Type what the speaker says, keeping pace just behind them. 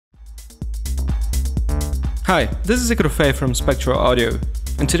Hi, this is Spektro from Spektro Audio,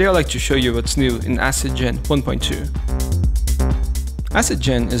 and today I'd like to show you what's new in ACDGEN 1.2.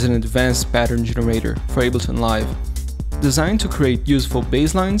 ACDGEN is an advanced pattern generator for Ableton Live, designed to create useful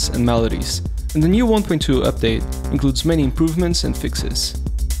bass lines and melodies, and the new 1.2 update includes many improvements and fixes.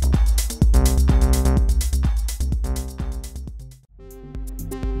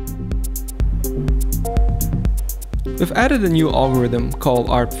 We've added a new algorithm called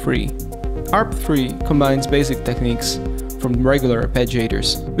ARP3. ARP3 combines basic techniques from regular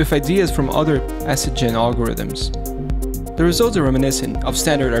arpeggiators with ideas from other ACDGEN algorithms. The results are reminiscent of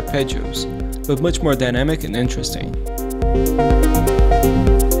standard arpeggios, but much more dynamic and interesting.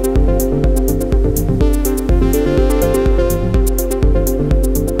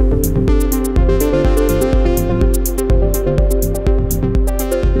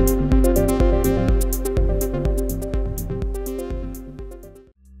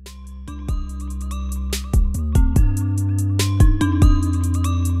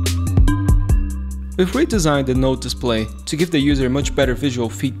 We've redesigned the note display to give the user much better visual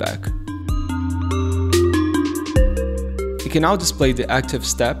feedback. It can now display the active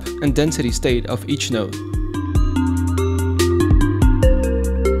step and density state of each note.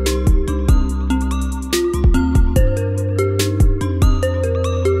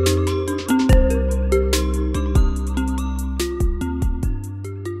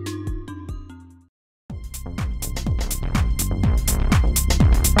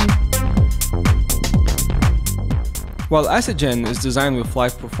 While ACDGEN is designed with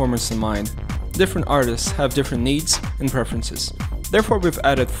live performance in mind, different artists have different needs and preferences. Therefore, we've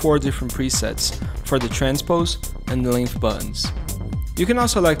added 4 different presets for the transpose and the length buttons. You can now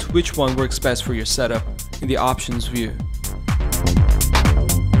select which one works best for your setup in the options view.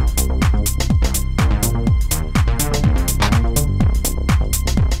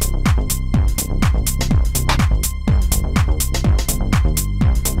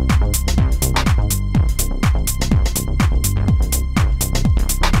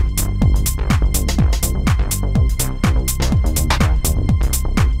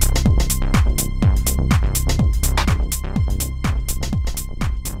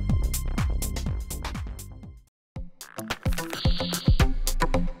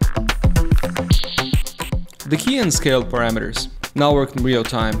 The key and scale parameters now work in real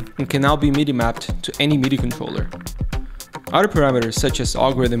time and can now be MIDI mapped to any MIDI controller. Other parameters such as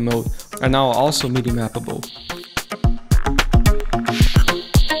algorithm mode are now also MIDI mappable.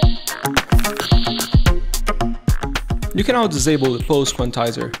 You can now disable the pulse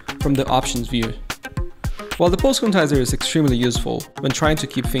quantizer from the options view. While the pulse quantizer is extremely useful when trying to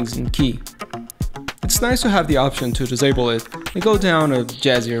keep things in key, it's nice to have the option to disable it and go down a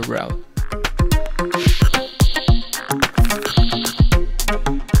jazzier route.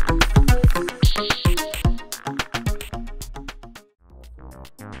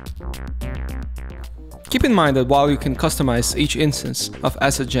 Keep in mind that while you can customize each instance of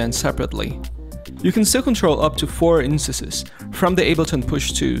ACDGEN separately, you can still control up to 4 instances from the Ableton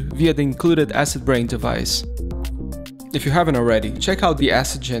Push 2 via the included AcidBrain device. If you haven't already, check out the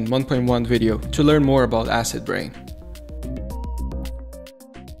ACDGEN 1.1 video to learn more about AcidBrain.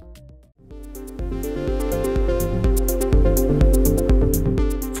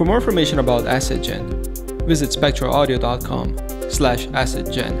 For more information about ACDGEN, visit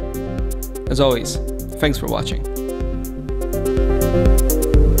spektroaudio.com/ACDGEN. As always, thanks for watching.